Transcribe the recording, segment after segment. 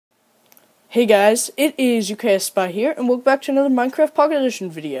Hey guys, it is UKS Spy here, and welcome back to another Minecraft Pocket Edition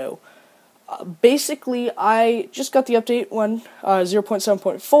video. Basically, I just got the update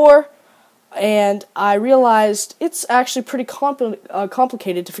 0.7.4, and I realized it's actually pretty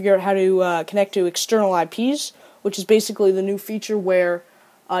complicated to figure out how to connect to external IPs, which is basically the new feature where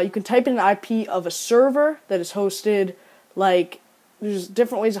you can type in an IP of a server that is hosted, there's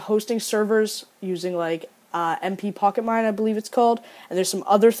different ways of hosting servers using, MP Pocket Mine, I believe it's called, and there's some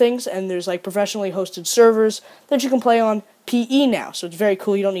other things, and there's professionally hosted servers that you can play on PE now, so it's very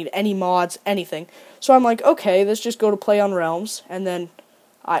cool. You don't need any mods, anything. So I'm like, okay, let's just go to Play on Realms, and then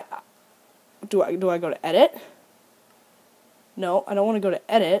do I go to Edit? No, I don't want to go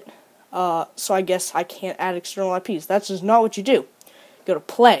to Edit, so I guess I can't add external IPs. That's just not what you do. You go to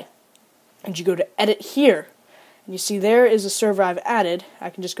Play, and you go to Edit here, and you see there is a server I've added. I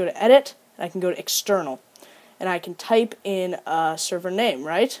can just go to Edit, and I can go to External. And I can type in a server name,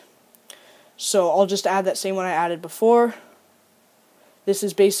 right? So I'll just add that same one I added before. This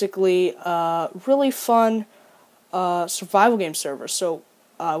is basically a really fun survival game server. So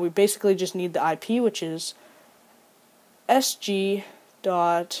we basically just need the IP, which is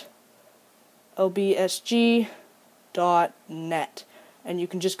sg.lbsg.net. And you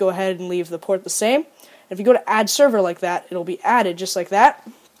can just go ahead and leave the port the same. And if you go to add server like that, it'll be added just like that.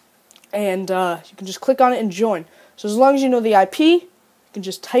 And you can just click on it and join. So as long as you know the IP, you can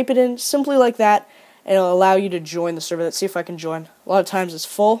just type it in simply like that, and it'll allow you to join the server. Let's see if I can join. A lot of times it's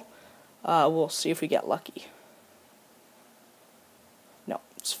full. We'll see if we get lucky. No,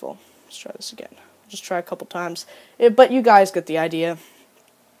 it's full. Let's try this again. Just try a couple times. But you guys get the idea.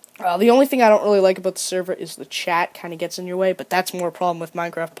 The only thing I don't really like about the server is the chat kind of gets in your way, but that's more a problem with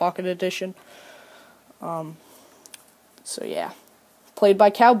Minecraft Pocket Edition. So yeah. Played by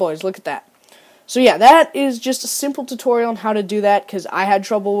cowboys, look at that. So yeah, that is just a simple tutorial on how to do that, because I had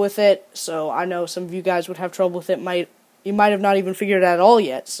trouble with it, so I know some of you guys would have trouble with it. You might have not even figured it out at all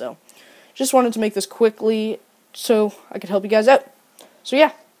yet, so just wanted to make this quickly so I could help you guys out. So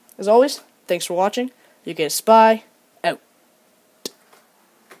yeah, as always, thanks for watching. You get a spy.